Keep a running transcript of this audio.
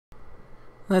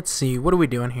Let's see, what are we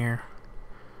doing here?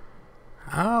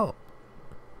 Oh.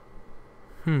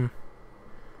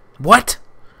 What?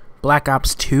 Black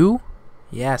Ops 2?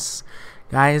 Yes.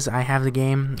 Guys, I have the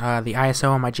game, the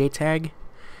ISO on my JTAG.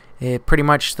 It pretty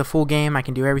much the full game. I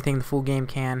can do everything the full game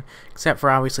can, except for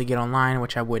obviously get online,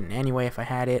 which I wouldn't anyway if I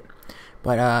had it.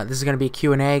 But this is going to be a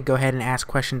Q&A. Go ahead and ask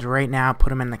questions right now. Put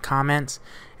them in the comments,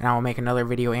 and I will make another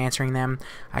video answering them.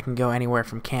 I can go anywhere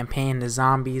from campaign to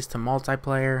zombies to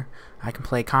multiplayer. I can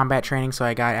play combat training, so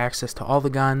I got access to all the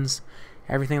guns,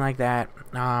 everything like that.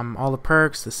 All the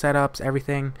perks, the setups,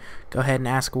 everything. Go ahead and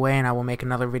ask away, and I will make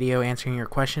another video answering your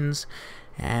questions.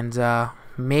 And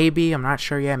maybe, I'm not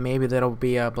sure yet, maybe that'll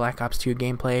be a Black Ops 2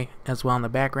 gameplay as well in the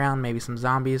background. Maybe some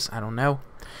zombies, I don't know.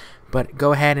 But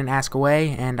go ahead and ask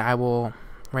away, and I will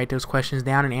write those questions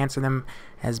down and answer them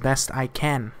as best I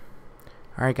can.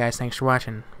 Alright guys, thanks for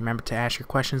watching. Remember to ask your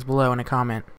questions below in a comment.